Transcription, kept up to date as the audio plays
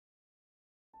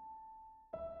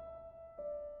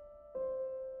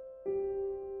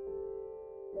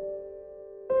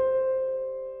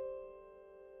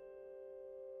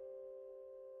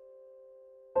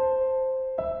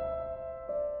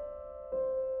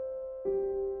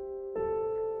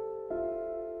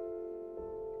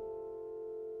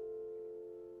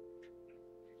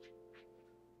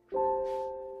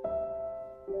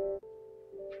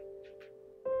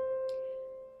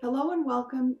and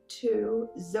welcome to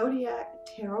Zodiac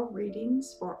Tarot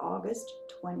readings for August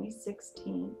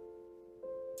 2016.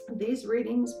 These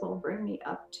readings will bring me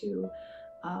up to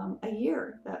a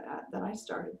year that I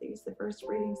started these. The first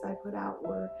readings I put out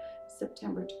were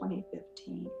September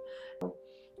 2015.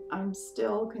 I'm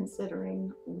still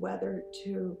considering whether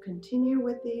to continue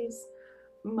with these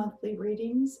monthly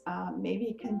readings,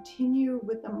 maybe continue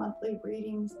with the monthly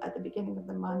readings at the beginning of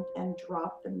the month and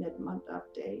drop the mid-month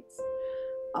updates.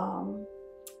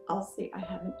 I'll see. I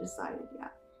haven't decided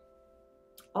yet.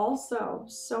 Also,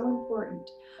 so important,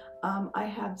 I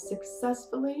have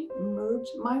successfully moved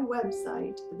my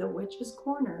website, The Witch's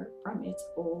Corner, from its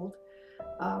old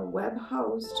web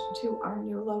host to our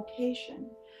new location.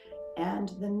 And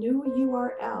the new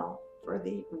URL for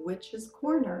the Witch's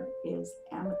Corner is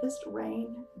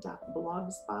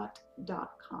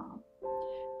amythystraine.blogspot.com.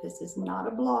 This is not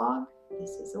a blog,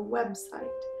 this is a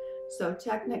website. So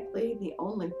technically the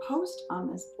only post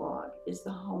on this blog is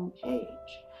the home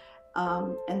page.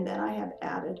 And then I have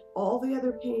added all the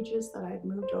other pages that I've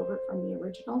moved over from the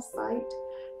original site,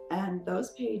 and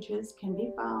those pages can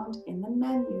be found in the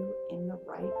menu in the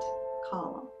right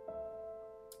column.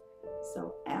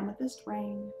 So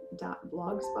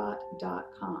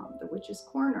amythystraine.blogspot.com. The Witch's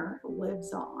Corner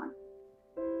lives on.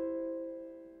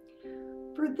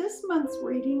 For this month's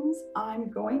readings, I'm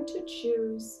going to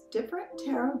choose different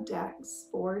tarot decks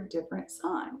for different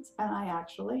signs, and I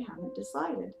actually haven't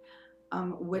decided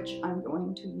which I'm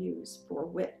going to use for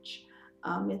which.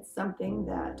 It's something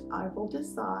that I will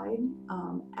decide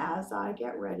as I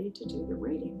get ready to do the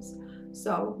readings.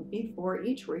 So before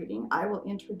each reading, I will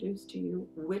introduce to you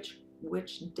which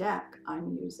deck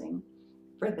I'm using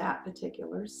for that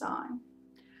particular sign.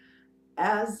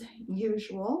 As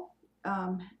usual,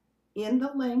 in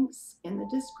the links in the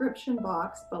description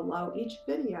box below each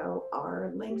video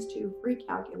are links to free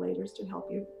calculators to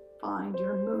help you find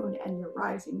your moon and your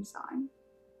rising sign.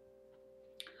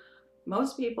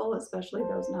 Most people, especially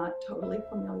those not totally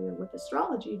familiar with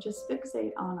astrology, just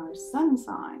fixate on our sun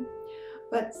sign.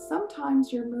 But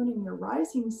sometimes your moon and your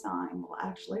rising sign will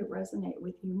actually resonate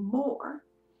with you more.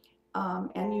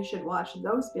 And you should watch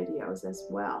those videos as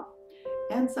well.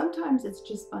 And sometimes it's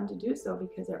just fun to do so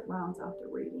because it rounds out the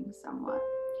reading somewhat.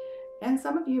 And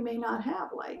some of you may not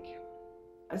have like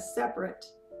a separate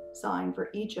sign for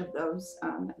each of those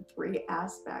three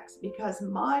aspects, because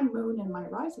my moon and my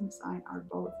rising sign are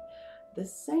both the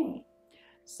same.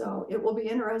 So it will be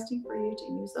interesting for you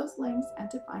to use those links and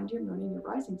to find your moon and your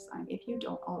rising sign if you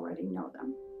don't already know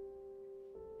them.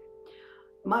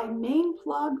 My main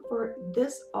plug for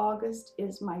this August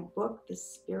is my book, The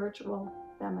Spiritual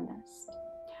Feminist.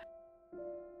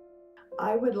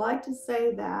 I would like to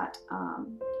say that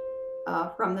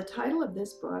from the title of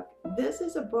this book, this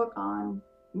is a book on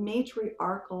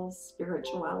matriarchal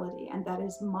spirituality, and that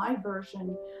is my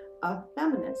version of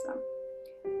feminism.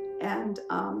 And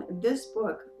this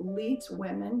book leads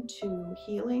women to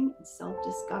healing,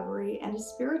 self-discovery, and a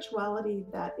spirituality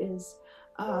that is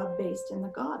based in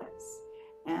the goddess.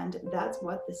 And that's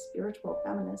what The Spiritual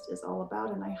Feminist is all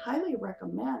about, and I highly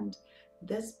recommend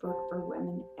this book for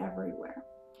women everywhere.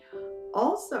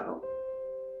 Also,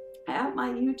 at my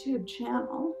YouTube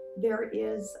channel, there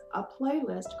is a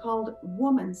playlist called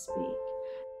Woman Speak.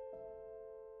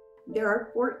 There are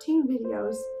 14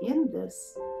 videos in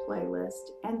this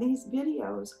playlist, and these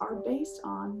videos are based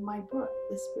on my book,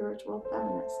 The Spiritual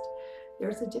Feminist.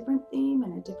 There's a different theme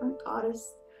and a different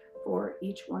goddess for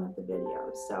each one of the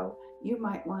videos, so you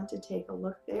might want to take a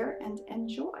look there and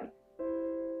enjoy.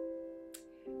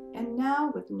 And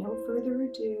now, with no further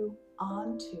ado,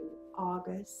 on to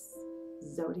August's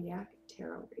Zodiac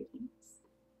Tarot readings.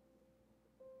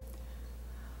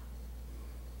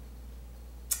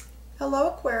 Hello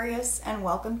Aquarius, and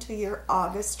welcome to your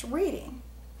August reading.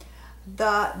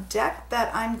 The deck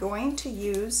that I'm going to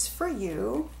use for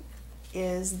you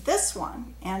is this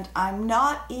one, and I'm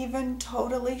not even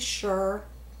totally sure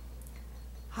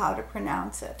how to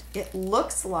pronounce it. It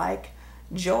looks like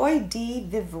Joie de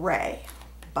Vivre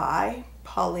by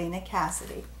Paulina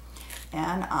Cassidy,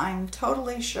 and I'm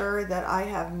totally sure that I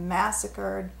have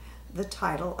massacred the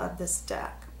title of this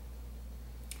deck.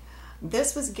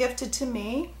 This was gifted to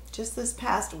me just this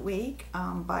past week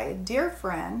by a dear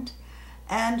friend,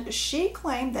 and she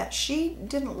claimed that she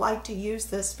didn't like to use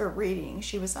this for reading.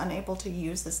 She was unable to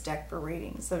use this deck for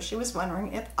reading, so she was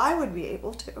wondering if I would be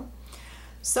able to.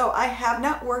 So I have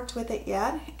not worked with it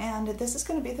yet, and this is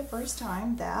going to be the first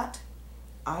time that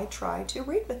I try to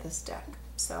read with this deck.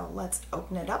 So let's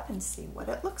open it up and see what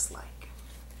it looks like.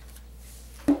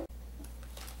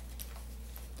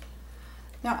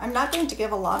 Now, I'm not going to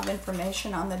give a lot of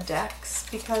information on the decks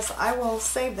because I will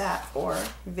save that for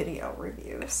video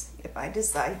reviews if I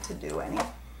decide to do any.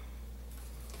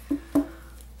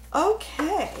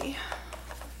 Okay.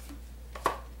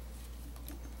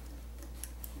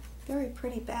 Very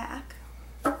pretty back.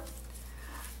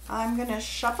 I'm going to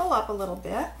shuffle up a little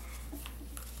bit.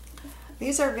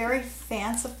 These are very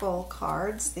fanciful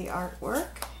cards, the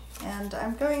artwork, and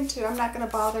I'm not going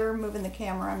to bother moving the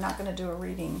camera. I'm not going to do a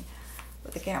reading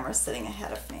with the camera sitting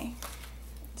ahead of me.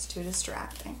 It's too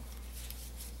distracting.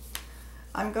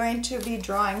 I'm going to be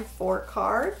drawing 4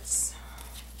 cards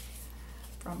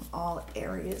from all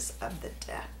areas of the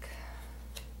deck.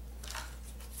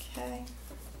 Okay.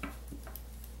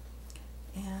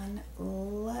 And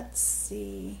let's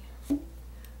see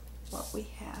what we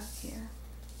have here.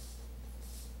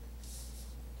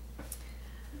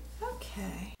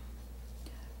 Okay.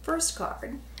 First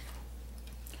card.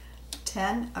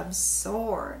 10 of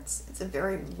Swords. It's a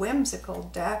very whimsical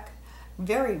deck,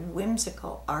 very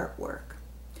whimsical artwork.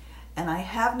 And I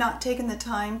have not taken the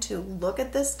time to look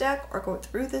at this deck or go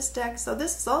through this deck, so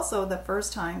this is also the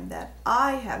first time that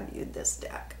I have viewed this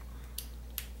deck.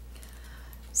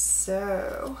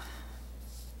 So,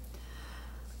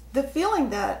 the feeling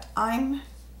that I'm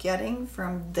getting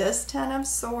from this 10 of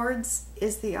Swords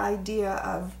is the idea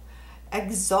of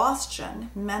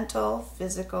exhaustion, mental,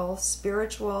 physical,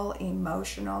 spiritual,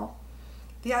 emotional.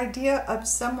 The idea of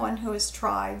someone who has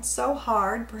tried so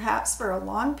hard, perhaps for a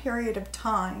long period of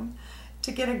time,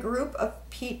 to get a group of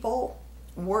people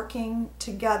working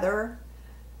together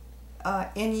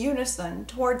in unison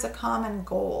towards a common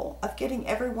goal, of getting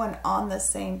everyone on the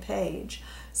same page.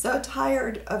 So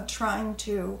tired of trying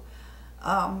to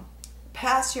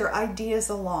pass your ideas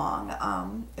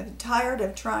along, tired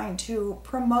of trying to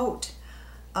promote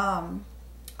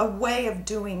a way of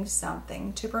doing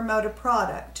something, to promote a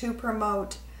product, to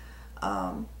promote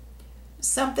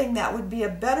something that would be a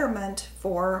betterment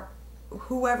for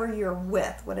whoever you're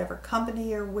with, whatever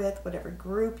company you're with, whatever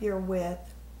group you're with,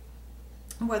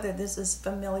 whether this is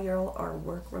familial or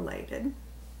work related.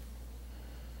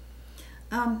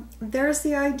 There's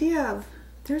the idea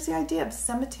of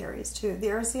cemeteries too.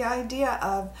 There's the idea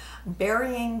of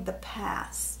burying the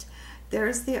past.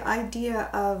 There's the idea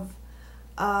of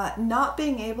not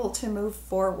being able to move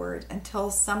forward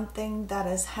until something that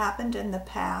has happened in the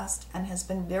past and has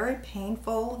been very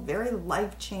painful, very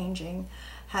life-changing,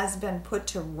 has been put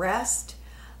to rest,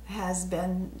 has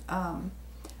been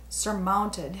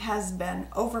surmounted, has been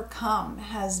overcome,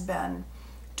 has been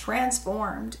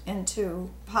transformed into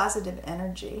positive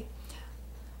energy.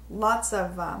 Lots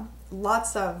of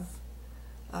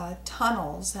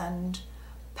tunnels and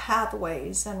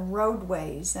pathways and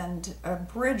roadways and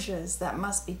bridges that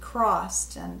must be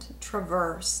crossed and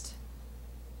traversed.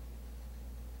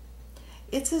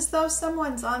 It's as though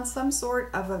someone's on some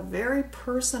sort of a very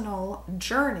personal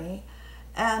journey,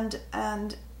 and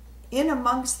in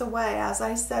amongst the way, as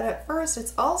I said at first,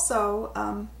 it's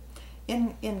also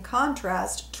in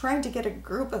contrast, trying to get a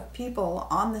group of people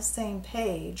on the same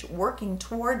page, working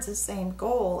towards the same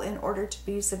goal in order to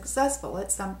be successful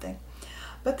at something.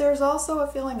 But there's also a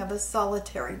feeling of a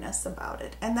solitariness about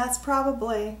it, and that's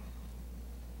probably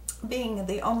being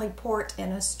the only port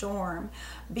in a storm,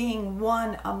 being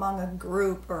one among a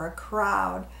group or a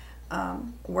crowd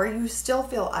where you still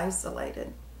feel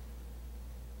isolated.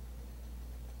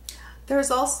 There's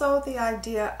also the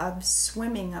idea of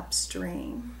swimming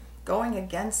upstream, going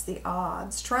against the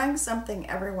odds, trying something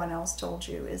everyone else told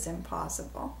you is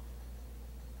impossible.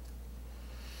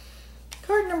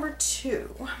 Card number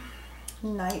 2.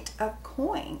 Knight of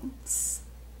Coins.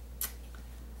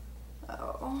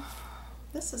 Oh,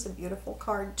 this is a beautiful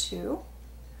card too.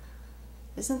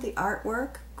 Isn't the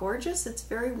artwork gorgeous? It's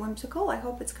very whimsical. I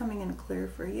hope it's coming in clear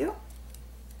for you.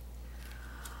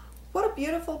 What a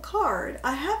beautiful card.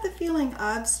 I have the feeling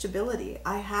of stability.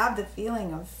 I have the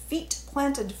feeling of feet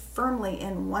planted firmly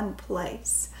in one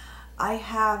place. I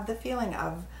have the feeling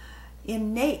of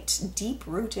innate,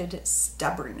 deep-rooted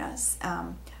stubbornness.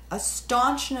 A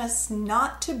staunchness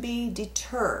not to be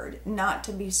deterred, not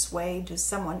to be swayed to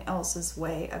someone else's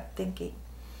way of thinking.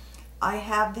 I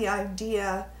have the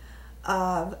idea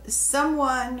of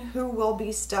someone who will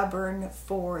be stubborn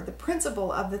for the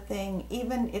principle of the thing,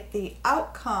 even if the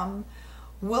outcome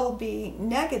will be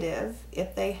negative,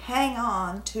 if they hang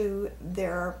on to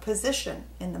their position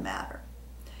in the matter.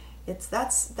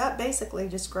 That basically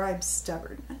describes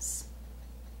stubbornness.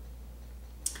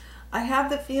 I have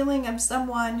the feeling of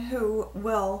someone who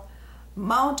will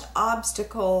mount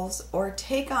obstacles or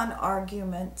take on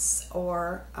arguments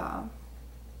or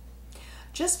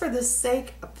just for the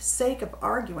sake of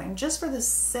arguing, just for the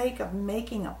sake of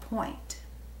making a point.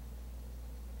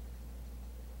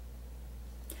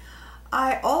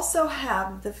 I also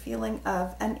have the feeling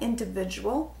of an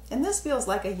individual, and this feels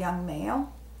like a young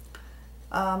male.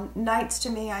 Knights to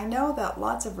me, I know that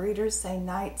lots of readers say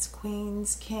knights,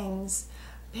 queens, kings,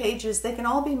 pages, they can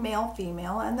all be male,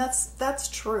 female, and that's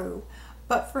true.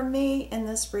 But for me, in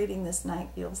this reading, this knight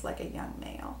feels like a young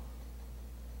male.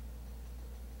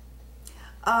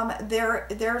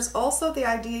 There's also the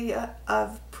idea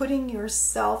of putting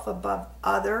yourself above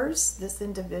others, this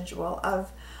individual,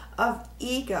 of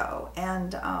ego,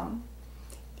 and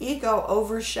ego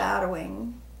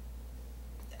overshadowing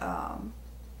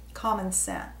common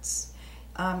sense.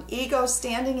 Ego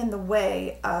standing in the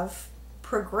way of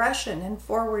progression and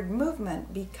forward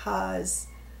movement because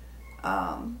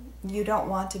you don't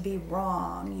want to be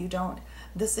wrong. You don't,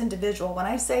 this individual, when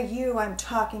I say you, I'm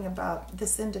talking about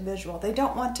this individual. They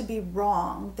don't want to be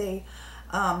wrong. They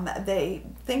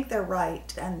think they're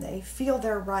right, and they feel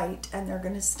they're right, and they're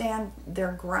going to stand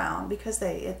their ground because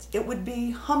it would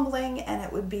be humbling and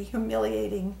it would be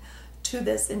humiliating to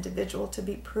this individual to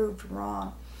be proved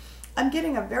wrong. I'm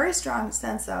getting a very strong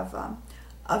sense of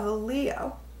a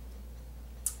Leo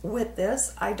with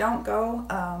this. I don't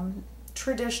go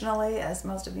traditionally, as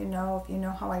most of you know. If you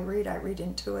know how I read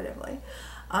intuitively.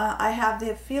 I have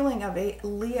the feeling of a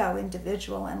Leo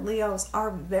individual, and Leos are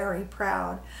very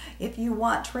proud. If you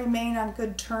want to remain on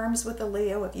good terms with a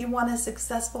Leo, if you want a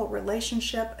successful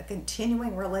relationship, a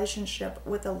continuing relationship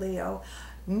with a Leo,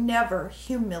 never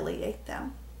humiliate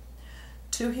them.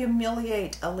 To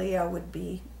humiliate a Leo would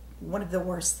be one of the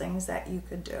worst things that you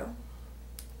could do.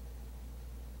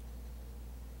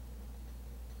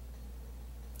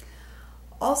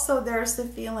 Also, there's the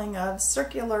feeling of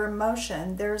circular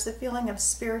motion. There's a feeling of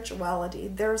spirituality.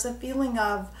 There's a feeling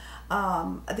of,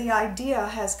 the idea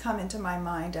has come into my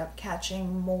mind of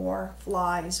catching more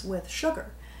flies with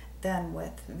sugar than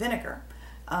with vinegar.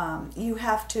 You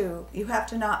have to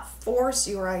not force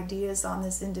your ideas on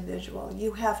this individual.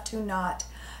 You have to not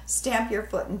stamp your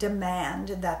foot and demand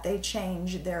that they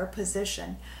change their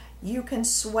position. You can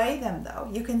sway them,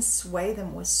 though. You can sway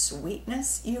them with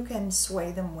sweetness. You can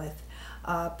sway them with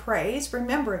praise.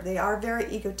 Remember, they are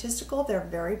very egotistical. They're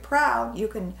very proud. You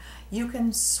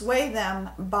can sway them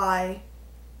by,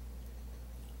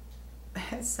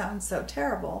 it sounds so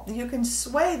terrible, you can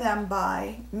sway them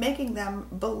by making them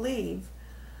believe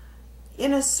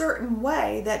in a certain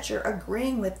way that you're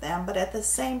agreeing with them, but at the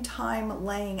same time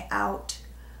laying out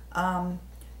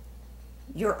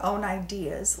your own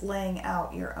ideas, laying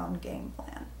out your own game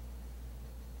plan.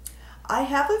 I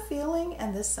have a feeling,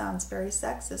 and this sounds very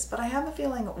sexist, but I have a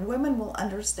feeling women will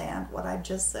understand what I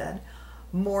just said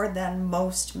more than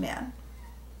most men.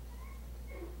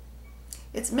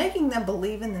 It's making them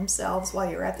believe in themselves while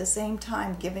you're at the same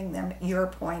time giving them your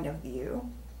point of view.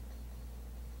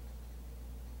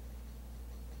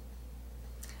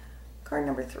 Card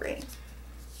number 3.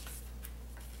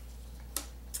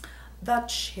 The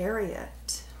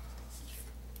Chariot.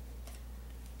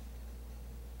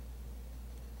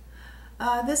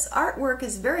 This artwork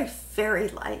is very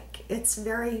fairy-like. It's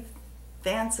very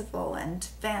fanciful and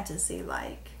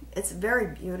fantasy-like. It's very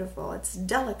beautiful. It's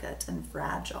delicate and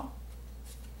fragile.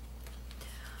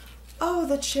 Oh,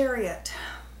 the Chariot.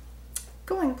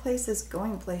 Going places,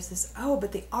 going places. Oh,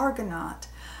 but the Argonaut.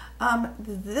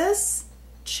 This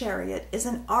chariot is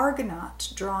an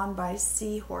Argonaut drawn by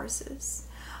seahorses.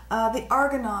 The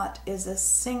Argonaut is a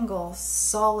single,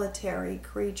 solitary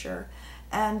creature.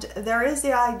 And there is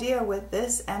the idea with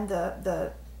this and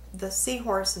the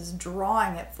seahorses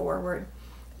drawing it forward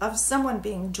of someone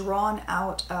being drawn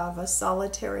out of a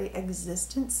solitary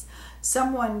existence,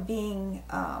 someone being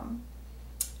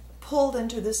pulled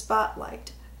into the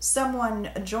spotlight, someone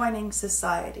joining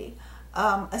society,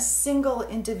 a single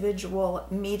individual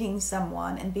meeting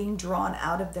someone and being drawn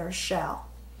out of their shell.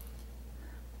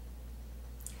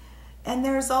 And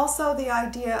there's also the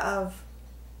idea of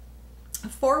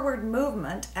forward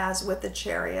movement, as with the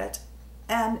Chariot,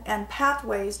 and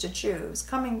pathways to choose,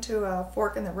 coming to a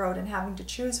fork in the road and having to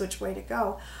choose which way to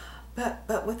go.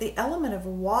 But with the element of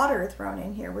water thrown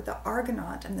in here, with the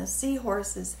Argonaut and the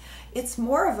seahorses, it's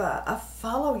more of a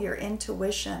follow your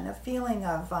intuition, a feeling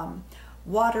of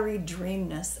watery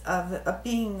dreamness, of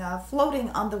being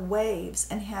floating on the waves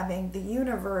and having the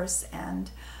universe and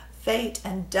fate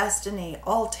and destiny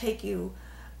all take you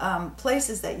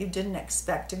places that you didn't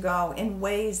expect to go in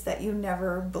ways that you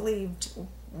never believed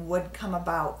would come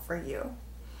about for you.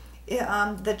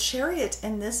 The Chariot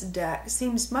in this deck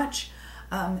seems much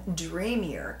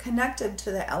dreamier, connected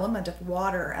to the element of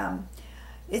water.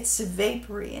 it's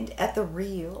vapory and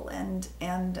ethereal and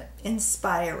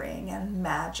inspiring and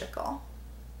magical.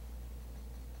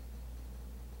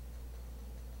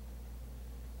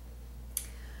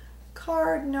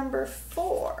 Card number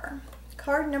 4.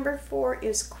 Card number 4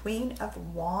 is Queen of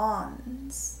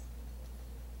Wands.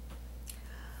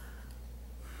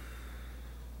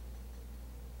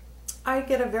 I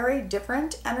get a very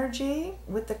different energy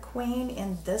with the Queen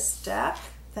in this deck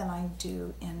than I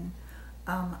do in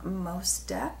most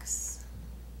decks.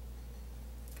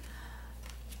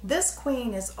 This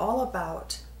Queen is all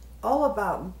about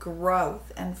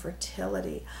growth and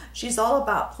fertility. She's all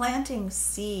about planting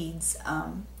seeds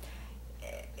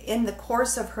in the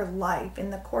course of her life, in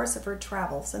the course of her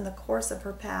travels, in the course of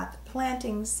her path,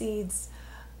 planting seeds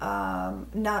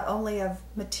not only of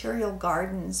material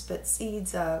gardens, but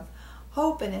seeds of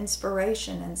hope and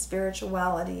inspiration and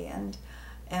spirituality and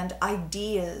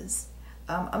ideas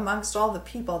amongst all the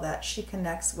people that she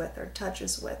connects with or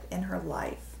touches with in her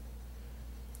life.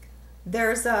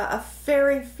 There's a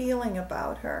fairy feeling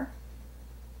about her.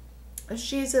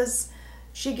 She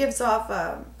gives off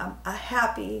a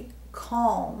happy,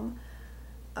 calm,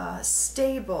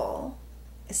 stable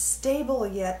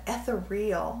yet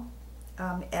ethereal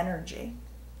energy.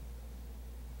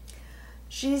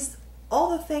 She's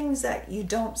all the things that you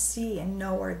don't see and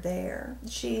know are there.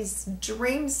 She's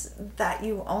dreams that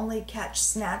you only catch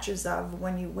snatches of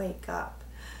when you wake up.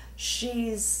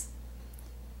 She's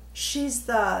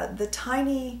the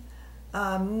tiny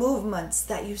movements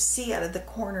that you see out of the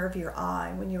corner of your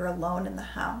eye when you're alone in the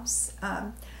house.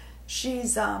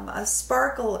 She's a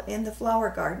sparkle in the flower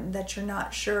garden that you're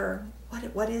not sure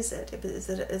what is it. Is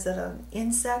it an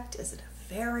insect? Is it a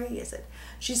fairy?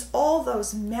 She's all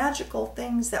those magical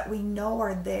things that we know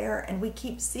are there and we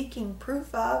keep seeking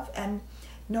proof of, and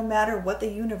no matter what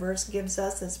the universe gives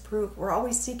us as proof, we're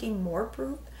always seeking more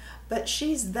proof, but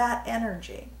she's that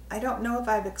energy. I don't know if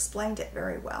I've explained it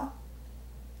very well.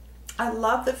 I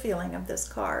love the feeling of this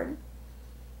card.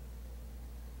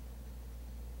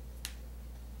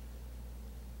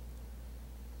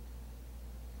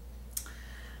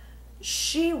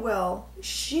 She will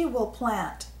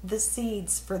plant the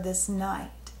seeds for this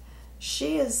night.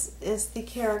 She is the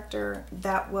character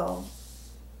that will,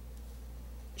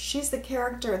 she's the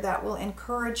character that will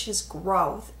encourage his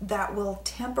growth, that will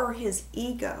temper his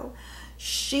ego.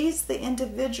 She's the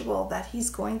individual that he's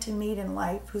going to meet in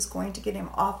life who's going to get him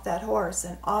off that horse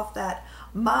and off that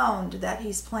mound that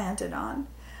he's planted on.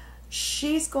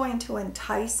 She's going to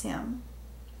entice him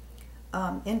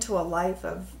into a life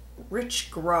of rich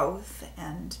growth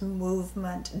and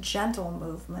movement, gentle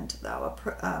movement though,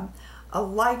 a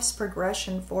life's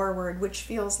progression forward, which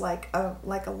feels like a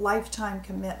lifetime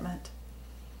commitment,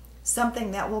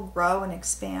 something that will grow and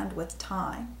expand with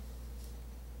time.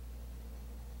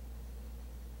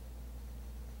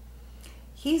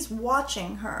 He's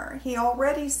watching her. He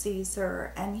already sees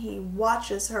her and he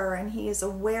watches her and he is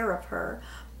aware of her,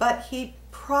 but he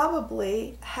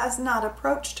probably has not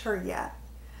approached her yet.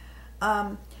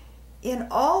 In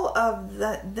all of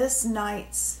this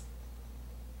night's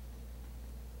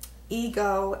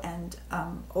ego and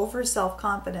over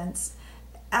self-confidence,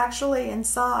 actually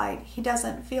inside he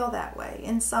doesn't feel that way.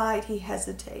 Inside he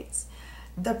hesitates.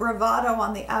 The bravado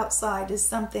on the outside is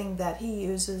something that he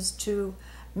uses to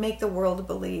make the world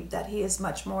believe that he is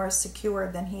much more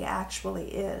secure than he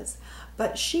actually is.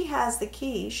 But she has the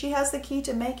key. She has the key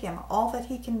to make him all that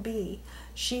he can be.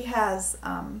 She has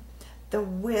the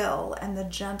will and the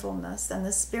gentleness and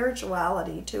the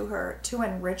spirituality to her to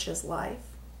enrich his life.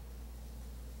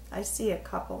 I see a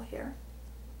couple here.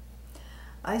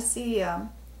 I see a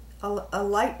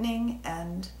lightning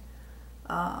and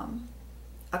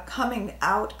a coming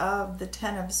out of the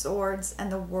Ten of Swords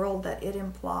and the world that it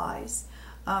implies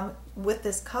with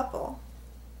this couple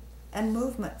and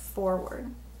movement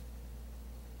forward.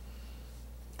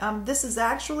 This is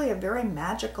actually a very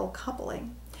magical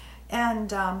coupling,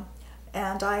 and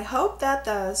I hope that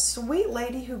the sweet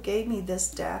lady who gave me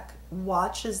this deck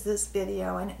watches this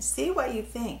video and see what you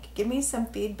think. Give me some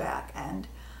feedback and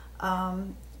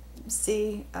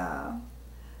see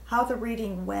how the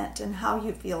reading went and how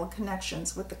you feel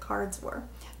connections with the cards were.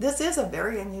 This is a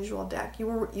very unusual deck. You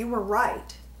were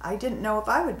right. I didn't know if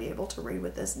I would be able to read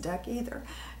with this deck either.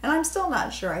 And I'm still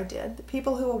not sure I did. The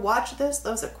people who will watch this,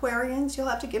 those Aquarians, you'll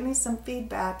have to give me some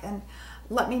feedback and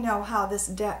let me know how this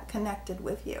deck connected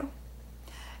with you.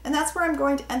 And that's where I'm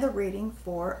going to end the reading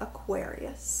for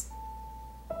Aquarius.